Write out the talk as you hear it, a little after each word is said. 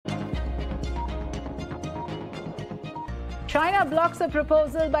China blocks a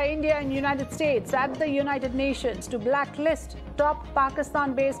proposal by India and United States at the United Nations to blacklist top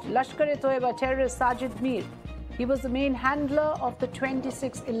Pakistan-based Lashkar-e-Toiba terrorist Sajid Mir. He was the main handler of the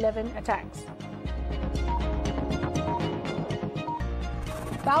 26/11 attacks.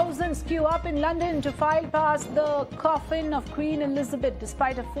 Thousands queue up in London to file past the coffin of Queen Elizabeth.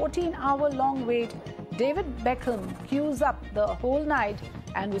 Despite a 14-hour-long wait, David Beckham queues up the whole night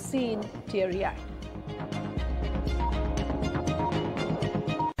and was seen teary-eyed.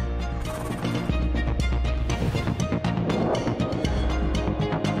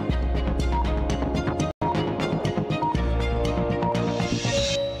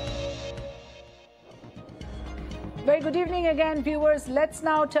 Very good evening again, viewers. Let's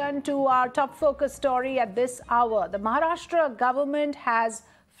now turn to our top focus story at this hour. The Maharashtra government has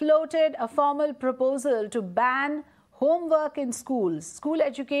floated a formal proposal to ban homework in schools. School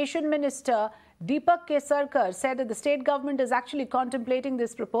Education Minister Deepak Kesarkar said that the state government is actually contemplating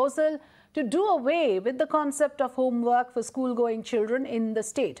this proposal to do away with the concept of homework for school-going children in the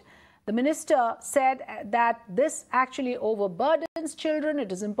state. The minister said that this actually overburdens children.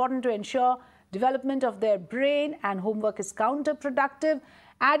 It is important to ensure development of their brain, and homework is counterproductive,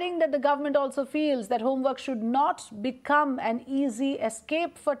 adding that the government also feels that homework should not become an easy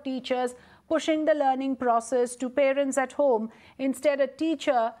escape for teachers, pushing the learning process to parents at home. Instead, a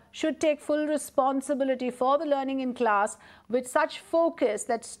teacher should take full responsibility for the learning in class with such focus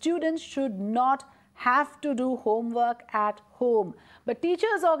that students should not have to do homework at home. But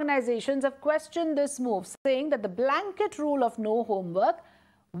teachers' organizations have questioned this move, saying that the blanket rule of no homework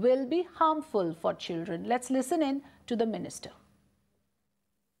will be harmful for children. Let's listen in to the minister.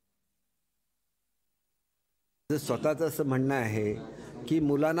 स्वतःचं असं म्हणणं आहे की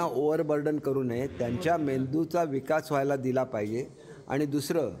मुलांना overburden करू नये, त्यांच्या मेंदूचा विकास व्हायला दिला पाहिजे. आणि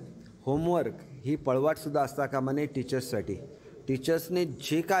दुसरं, होमवर्क ही पळवाट सुद्धा असता कामा नये टीचर्ससाठी. टीचर्सने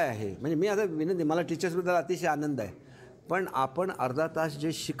जे काय आहे, म्हणजे मी आता विनंती, मला टीचर्सबद्दल अतिशय आनंद आहे, पण आपण अर्धा तास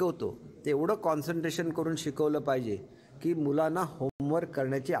जे शिकवतो ते एवढं कॉन्सन्ट्रेशन करून शिकवलं पाहिजे की मुलांना होमवर्क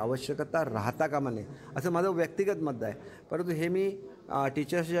करण्याची आवश्यकता राहता कामा नये, असं माझं व्यक्तिगत मत आहे. परंतु हे मी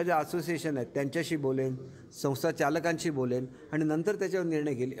टीचर्सच्या ज्या असोसिएशन आहेत त्यांच्याशी बोलेन, संस्था चालकांशी बोलेन आणि नंतर त्याच्यावर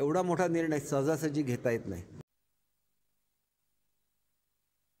निर्णय घेईल. एवढा मोठा निर्णय सहजासहजी घेता येत नाही.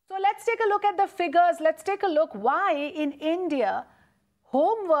 So let's take a look at the figures. Let's take a look why in India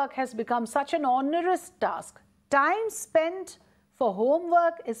homework has become such an onerous task. Time spent for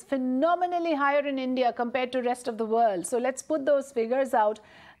homework is phenomenally higher in India compared to rest of the world. So let's put those figures out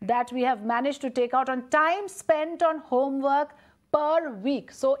that we have managed to take out on time spent on homework per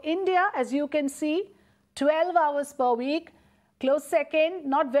week. So India, as you can see, 12 hours per week. Close second,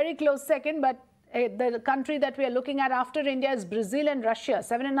 not very close second, but the country that we are looking at after India is Brazil and Russia,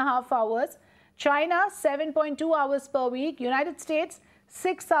 7.5 hours. China, 7.2 hours per week. United States,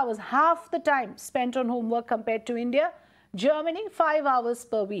 6 hours, half the time spent on homework compared to India. Germany, 5 hours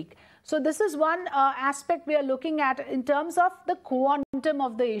per week. So this is one aspect we are looking at in terms of the quantum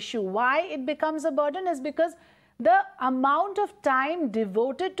of the issue. Why it becomes a burden is because the amount of time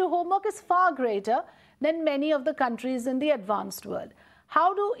devoted to homework is far greater than many of the countries in the advanced world.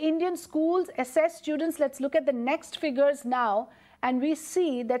 How do Indian schools assess students? Let's look at the next figures now, and we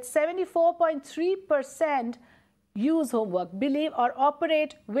see that 74.3% use homework, believe or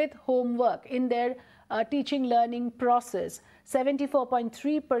operate with homework in their teaching learning process.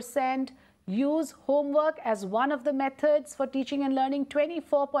 74.3% use homework as one of the methods for teaching and learning.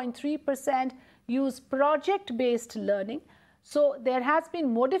 24.3% use project-based learning. So there has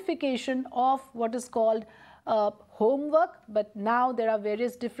been modification of what is called homework, but now there are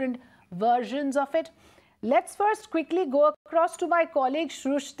various different versions of it. Let's first quickly go across to my colleague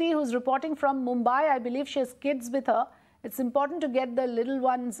Shrushti, who's reporting from Mumbai. I believe she has kids with her. It's important to get the little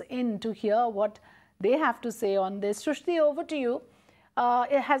ones in to hear what they have to say on this. Shrushti, over to you.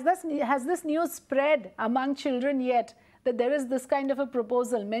 Has this news spread among children yet that there is this kind of a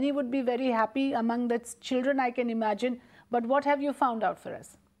proposal? Many would be very happy among the children, I can imagine. But what have you found out for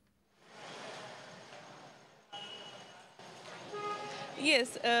us?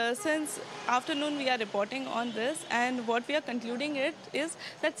 Yes, since afternoon we are reporting on this, and what we are concluding it is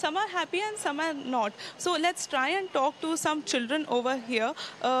that some are happy and some are not. So let's try and talk to some children over here.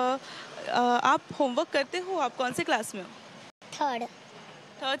 आप homework करते हो? आप कौन से class में हो?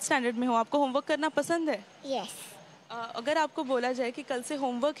 Third standard में हो. आपको होमवर्क करना पसंद है? यस. अगर आपको बोला जाए कि कल से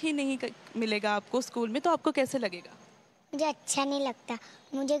होमवर्क ही नहीं मिलेगा आपको स्कूल में, तो आपको कैसे लगेगा? मुझे अच्छा नहीं लगता.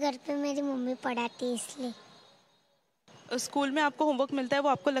 मुझे घर पे मेरी मम्मी पढ़ाती है, इसलिए. स्कूल में आपको होमवर्क मिलता है, वो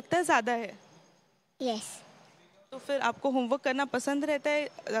आपको लगता है ज़्यादा है? यस. तो फिर आपको होमवर्क करना पसंद रहता है?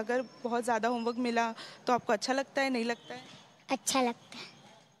 अगर बहुत ज़्यादा होमवर्क मिला तो आपको अच्छा लगता है, नहीं लगता है? अच्छा लगता है।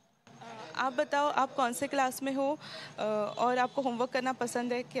 आप बताओ, आप कौन से क्लास में हो और आपको होमवर्क करना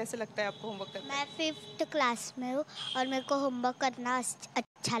पसंद है? कैसे लगता है आपको होमवर्क करना? मैं 5th क्लास में हूँ और मेरे को होमवर्क करना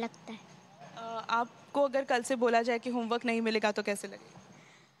अच्छा लगता है। आपको अगर कल से बोला जाए कि होमवर्क नहीं मिलेगा तो कैसे लगेगा?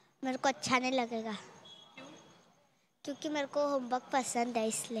 मेरे को अच्छा नहीं लगेगा क्योंकि मेरे को होमवर्क पसंद है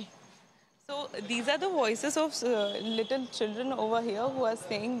इसलिए। So these are the voices of little children over here who are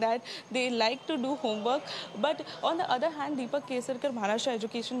saying that they like to do homework. But on the other hand, Deepak Kesarkar, Maharashtra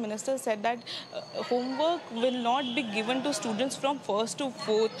Education Minister, said that homework will not be given to students from 1st to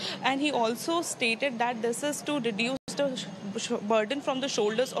 4th. And he also stated that this is to reduce the burden from the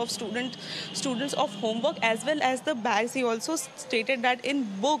shoulders of students of homework as well as the bags. He also stated that in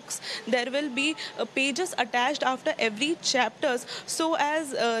books there will be pages attached after every chapters, so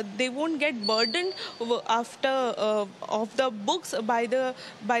as they won't get burdened after of the books by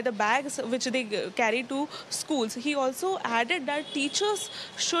the bags which they carry to schools. He also added that teachers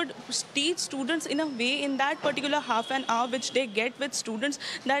should teach students in a way in that particular half an hour which they get with students,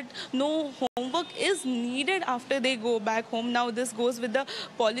 that no homework is needed after they go back home. Now this goes with the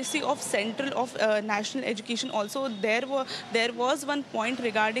policy of central of national education. Also there was one point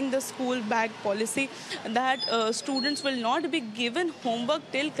regarding the school bag policy, that students will not be given homework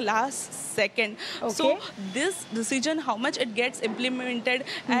till class 2nd. Okay. So this decision, how much it gets implemented,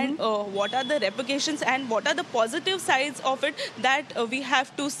 and what are the repercussions and what are the positive sides of it, that we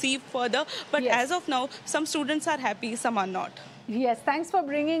have to see further. But Yes. as of now, some students are happy, some are not. Yes, thanks for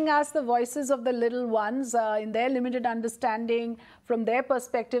bringing us the voices of the little ones. In their limited understanding, from their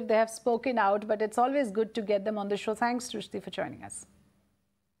perspective, they have spoken out, but it's always good to get them on the show. Thanks, Srishti, for joining us.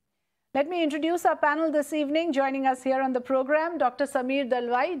 Let me introduce our panel this evening. Joining us here on the program, Dr. Sameer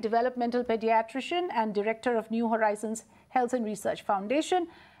Dalwai, developmental pediatrician and director of New Horizons Health and Research Foundation;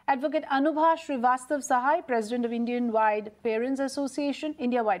 Advocate Anubha Srivastava, president of India-wide Parents Association,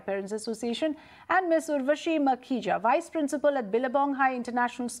 and Ms. Urvashi Makhija, vice principal at Billabong High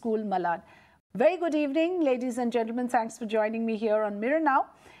International School, Malad. Very good evening, ladies and gentlemen. Thanks for joining me here on Mirror Now.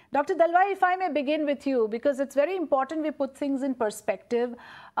 Dr. Dalwai, if I may begin with you, because it's very important we put things in perspective.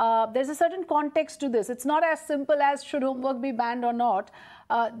 There's a certain context to this. It's not as simple as should homework be banned or not.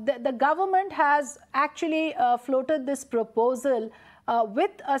 The government has actually floated this proposal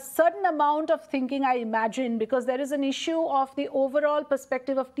with a certain amount of thinking, I imagine, because there is an issue of the overall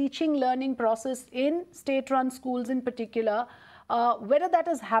perspective of teaching learning process in state-run schools in particular, whether that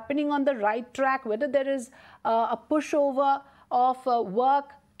is happening on the right track, whether there is a pushover of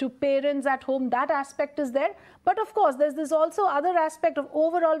work to parents at home. That aspect is there. But of course, there's this also other aspect of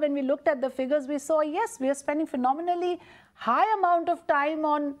overall, when we looked at the figures, we saw, yes, we are spending phenomenally high amount of time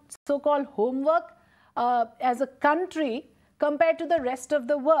on so-called homework as a country compared to the rest of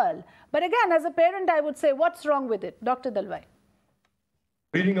the world. But again, as a parent, I would say, what's wrong with it? Dr. Dalwai.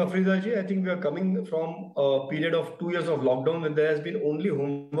 Good evening, Afrida ji. I think we are coming from a period of 2 years of lockdown when there has been only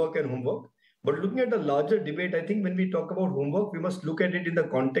homework and homework. But looking at the larger debate, I think when we talk about homework, we must look at it in the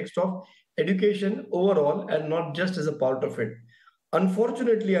context of education overall and not just as a part of it.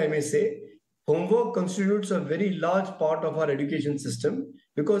 Unfortunately, I may say, homework constitutes a very large part of our education system,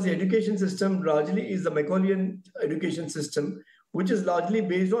 because the education system largely is the Macaulayan education system, which is largely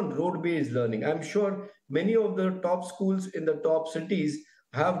based on rote-based learning. I'm sure many of the top schools in the top cities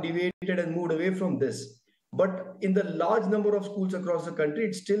have deviated and moved away from this. But in the large number of schools across the country,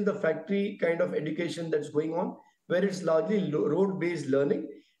 it's still the factory kind of education that's going on, where it's largely rote-based learning.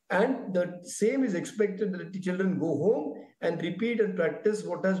 And the same is expected that the children go home and repeat and practice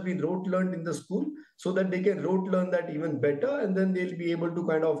what has been rote learned in the school, so that they can rote learn that even better, and then they'll be able to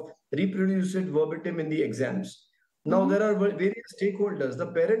kind of reproduce it verbatim in the exams. Now, there are various stakeholders. The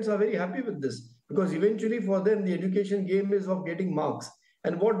parents are very happy with this, because eventually for them, the education game is of getting marks.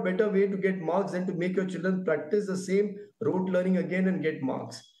 And what better way to get marks than to make your children practice the same rote learning again and get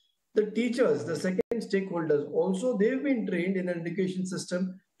marks? The teachers, the second stakeholders, also they've been trained in an education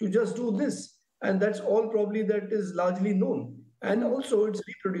system to just do this. And that's all probably that is largely known. And also it's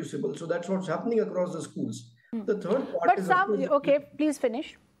reproducible. So that's what's happening across the schools. The third part is... Okay, please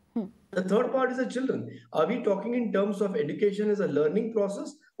finish. The third part is the children. Are we talking in terms of education as a learning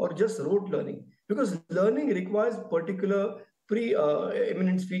process or just rote learning? Because learning requires particular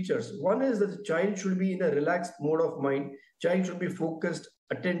pre-eminence features. One is that the child should be in a relaxed mode of mind. Child should be focused,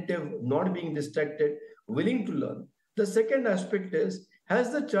 attentive, not being distracted, willing to learn. The second aspect is,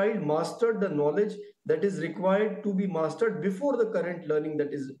 has the child mastered the knowledge that is required to be mastered before the current learning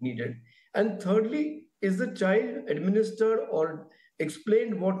that is needed? And thirdly, is the child administered or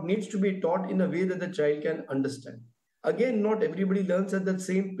explained what needs to be taught in a way that the child can understand? Again, not everybody learns at that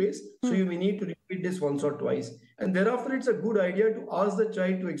same pace, so you may need to repeat this once or twice. And thereafter, it's a good idea to ask the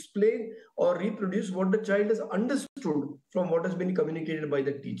child to explain or reproduce what the child has understood from what has been communicated by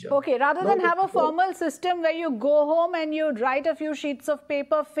the teacher. Okay, rather than have a formal system where you go home and you write a few sheets of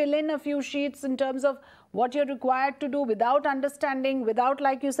paper, fill in a few sheets in terms of what you're required to do without understanding, without,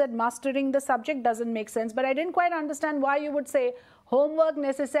 like you said, mastering the subject, doesn't make sense. But I didn't quite understand why you would say homework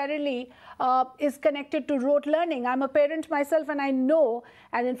necessarily is connected to rote learning. I'm a parent myself and I know,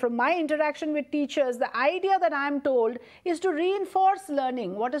 and then from my interaction with teachers, the idea that I'm told is to reinforce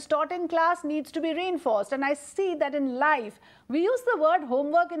learning. What is taught in class needs to be reinforced. And I see that in life, we use the word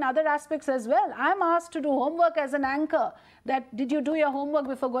homework in other aspects as well. I'm asked to do homework as an anchor. That, did you do your homework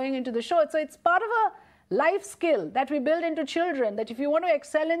before going into the show? So it's part of a life skill that we build into children, that if you want to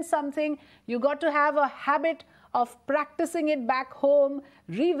excel in something, you got to have a habit of practicing it back home,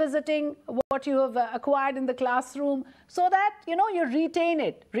 revisiting what you have acquired in the classroom, so that, you know, you retain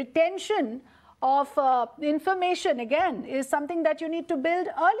it. Retention of information, again, is something that you need to build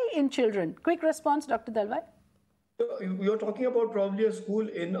early in children. Quick response, Dr. Dalwai. You're talking about probably a school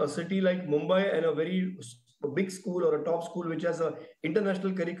in a city like Mumbai and a very big school or a top school which has an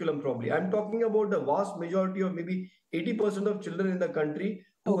international curriculum probably. I'm talking about the vast majority of maybe 80% of children in the country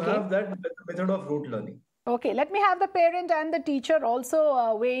who have that method of rote learning. Okay, let me have the parent and the teacher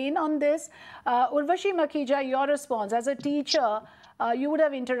also weigh in on this. Urvashi Makhija, your response. As a teacher, you would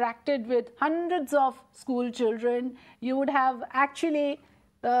have interacted with hundreds of school children. You would have actually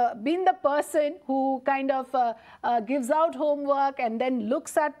been the person who kind of gives out homework and then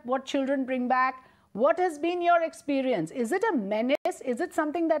looks at what children bring back. What has been your experience? Is it a menace? Is it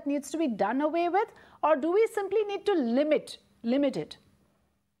something that needs to be done away with? Or do we simply need to limit it?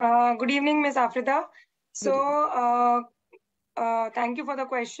 Good evening, Ms. Afrida. So, thank you for the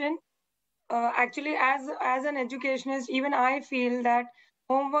question. Actually, as an educationist, even I feel that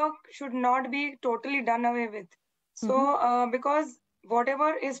homework should not be totally done away with. So, because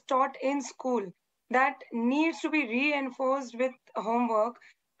whatever is taught in school, that needs to be reinforced with homework.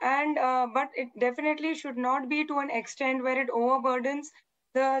 And but it definitely should not be to an extent where it overburdens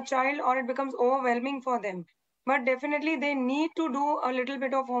the child or it becomes overwhelming for them. But definitely they need to do a little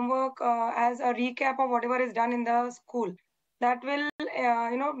bit of homework as a recap of whatever is done in the school. That will,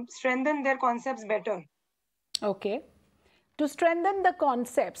 strengthen their concepts better. Okay. To strengthen the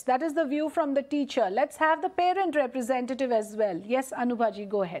concepts, that is the view from the teacher. Let's have the parent representative as well. Yes, Anubhaji,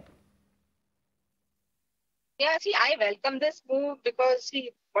 go ahead. Yeah, see, I welcome this move because,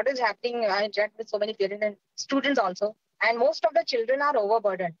 see, what is happening, I interact with so many parents and students also, and most of the children are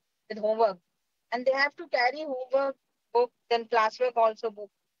overburdened with homework. And they have to carry homework book, then classwork also book.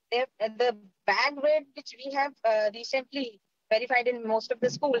 They have, the bag weight, which we have recently verified in most of the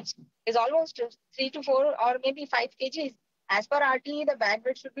schools, is almost 3 to 4 or maybe 5 kgs. As per RTE, the bag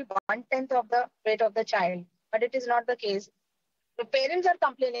weight should be 1/10 of the weight of the child, but it is not the case. The parents are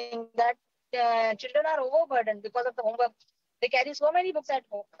complaining that children are overburdened because of the homework. They carry so many books at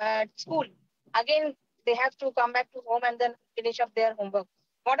home, at school. Again, they have to come back to home and then finish up their homework.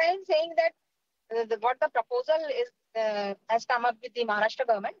 What I am saying that what the proposal is has come up with the Maharashtra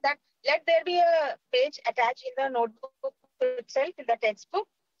government, that let there be a page attached in the notebook itself, in the textbook,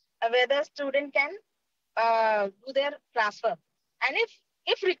 where the student can do their classwork. And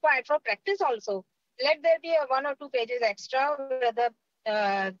if required for practice also, let there be a 1 or 2 pages extra where the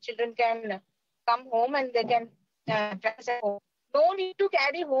children can come home and they can practice at home. No need to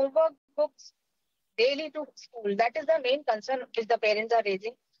carry homework books daily to school. That is the main concern which the parents are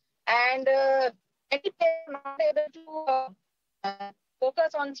raising. And many parents are not able to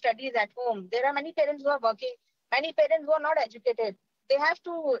focus on studies at home. There are many parents who are working, many parents who are not educated. They have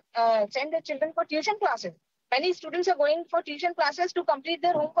to send their children for tuition classes. Many students are going for tuition classes to complete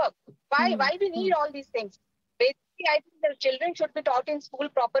their homework. Why we need all these things? Basically, I think the children should be taught in school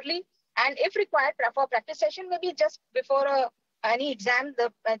properly. And if required for practice session, maybe just before any exam,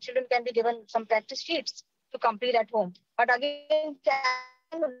 the children can be given some practice sheets to complete at home. But again,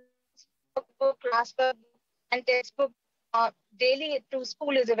 classwork and textbook daily to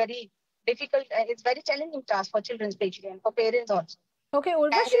school is a very difficult, it's very challenging task for children especially and for parents also. Okay,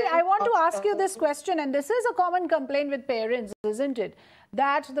 Urvashi, I want to ask you this question, and this is a common complaint with parents, isn't it?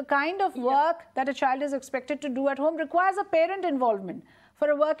 That the kind of work that a child is expected to do at home requires a parent involvement. For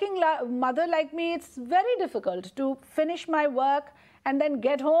a working mother like me, it's very difficult to finish my work and then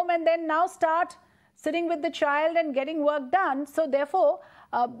get home and then now start sitting with the child and getting work done. So therefore,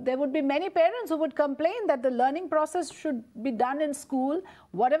 there would be many parents who would complain that the learning process should be done in school.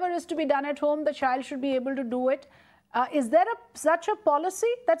 Whatever is to be done at home, the child should be able to do it. Is there such a policy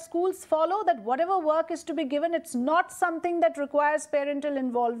that schools follow, that whatever work is to be given, it's not something that requires parental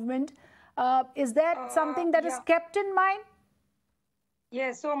involvement? Is that something that is kept in mind?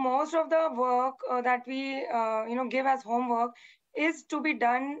 Yes, so most of the work that we give as homework is to be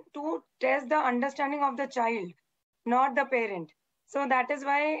done to test the understanding of the child, not the parent. So that is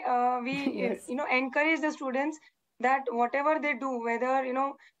why we Yes. encourage the students that whatever they do, whether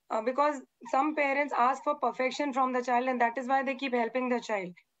because some parents ask for perfection from the child, and that is why they keep helping the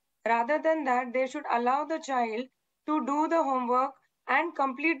child. Rather than that, they should allow the child to do the homework and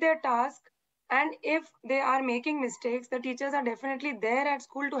complete their task. And if they are making mistakes, the teachers are definitely there at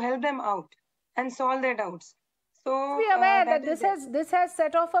school to help them out and solve their doubts. So be aware that this has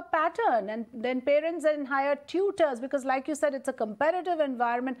set off a pattern, and then parents then hire tutors, because like you said, it's a competitive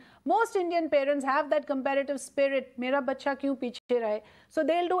environment. Most Indian parents have that competitive spirit. Mera bacha kyun piche rahe? So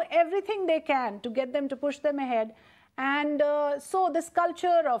they'll do everything they can to get them, to push them ahead. And so this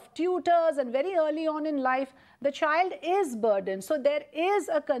culture of tutors, and very early on in life, the child is burdened. So there is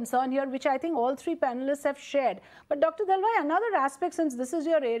a concern here, which I think all three panelists have shared. But Dr. Dalwai, another aspect, since this is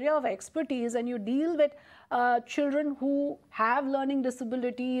your area of expertise and you deal with children who have learning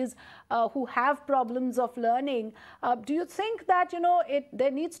disabilities, who have problems of learning, do you think that, there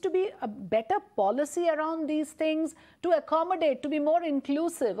needs to be a better policy around these things to accommodate, to be more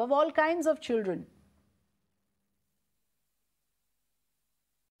inclusive of all kinds of children?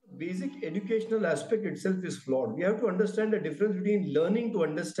 Basic educational aspect itself is flawed. We have to understand the difference between learning to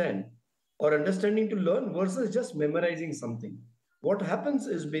understand or understanding to learn versus just memorizing something. What happens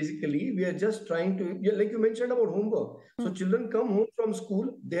is basically we are just trying to, like you mentioned about homework. So children come home from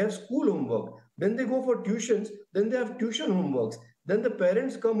school, they have school homework. Then they go for tuitions, then they have tuition homeworks. Then the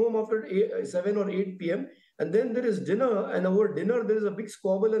parents come home after 7 or 8 p.m. and then there is dinner, and over dinner there is a big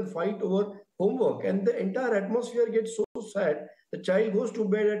squabble and fight over homework, and the entire atmosphere gets so sad. The child goes to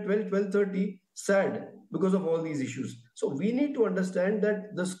bed at 12:30 sad because of all these issues. So we need to understand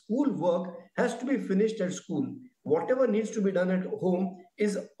that the school work has to be finished at school. Whatever needs to be done at home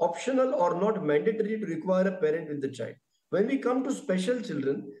is optional or not mandatory to require a parent with the child. When we come to special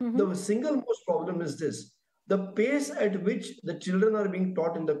children, the single most problem is this. The pace at which the children are being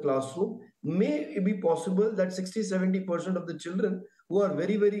taught in the classroom may be possible that 60-70% of the children who are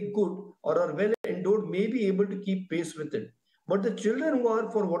very, very good or are well endowed may be able to keep pace with it. But the children who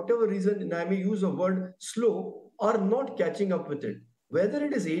are, for whatever reason, and I may use a word, slow, are not catching up with it. Whether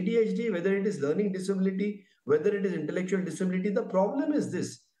it is ADHD, whether it is learning disability, whether it is intellectual disability, the problem is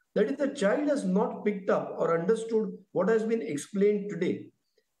this, that if the child has not picked up or understood what has been explained today,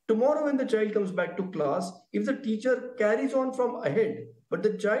 tomorrow when the child comes back to class, if the teacher carries on from ahead, but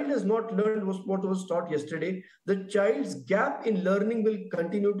the child has not learned what was taught yesterday, the child's gap in learning will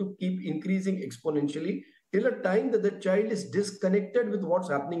continue to keep increasing exponentially till a time that the child is disconnected with what's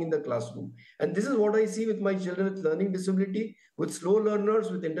happening in the classroom. And this is what I see with my children with learning disability, with slow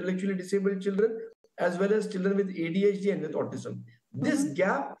learners, with intellectually disabled children, as well as children with ADHD and with autism. This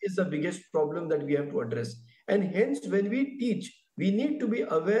gap is the biggest problem that we have to address. And hence, when we teach, we need to be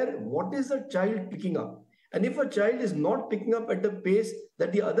aware what is the child picking up. And if a child is not picking up at the pace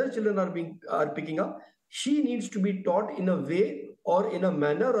that the other children are picking up, she needs to be taught in a way or in a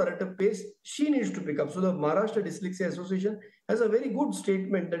manner or at a pace she needs to pick up. So the Maharashtra Dyslexia Association has a very good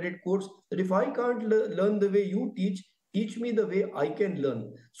statement that it quotes that if I can't learn the way you teach me the way I can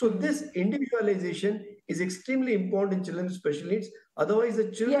learn. So this individualization is extremely important in children with special needs. Otherwise, the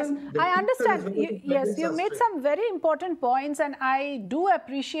children... Yes, I understand. You made some very important points, and I do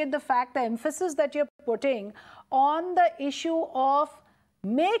appreciate the fact, the emphasis that you're putting on the issue of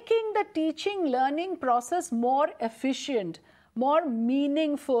making the teaching learning process more efficient, more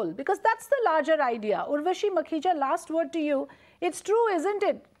meaningful, because that's the larger idea. Urvashi Makhija, last word to you. It's true, isn't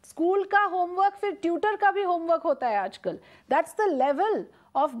it? School ka homework, फिर tutor का भी homework होता है आजकल. That's the level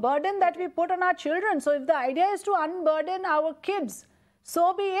of burden that we put on our children. So if the idea is to unburden our kids,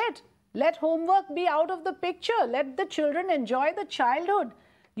 so be it. Let homework be out of the picture. Let the children enjoy the childhood.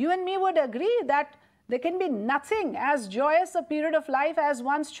 You and me would agree that there can be nothing as joyous a period of life as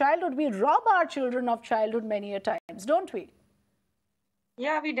one's childhood. We rob our children of childhood many a times, don't we?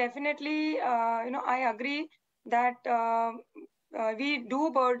 Yeah, we definitely, I agree that we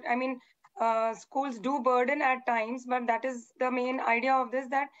do schools do burden at times, but that is the main idea of this,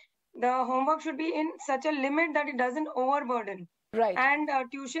 that the homework should be in such a limit that it doesn't overburden. Right. And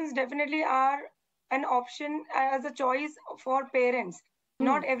tuitions definitely are an option as a choice for parents.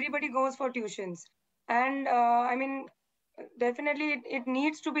 Not everybody goes for tuitions. And definitely it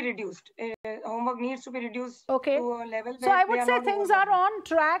needs to be reduced. Homework needs to be reduced to a level so I would say things are on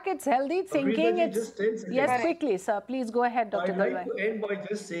track. It's healthy thinking. It's yes, quickly, sir. Please go ahead, Dr. Dalwai. I'd like to end by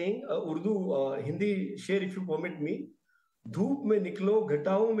just saying Urdu, Hindi share, if you permit me. धूप में निकलो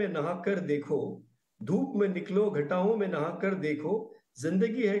घटाओं में नहाकर देखो, धूप में निकलो घटाओं में नहाकर देखो,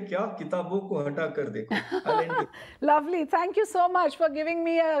 जिंदगी है क्या किताबों को हटा कर देखो. Lovely. Thank you so much for giving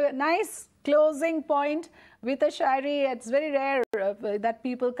me a nice closing point with a shairi. It's very rare that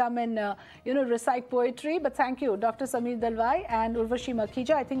people come and recite poetry. But thank you, Dr. Sameer Dalwai and Urvashi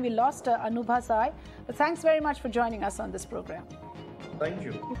Makhija. I think we lost Anubha Sai. But thanks very much for joining us on this program. Thank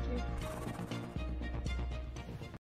you.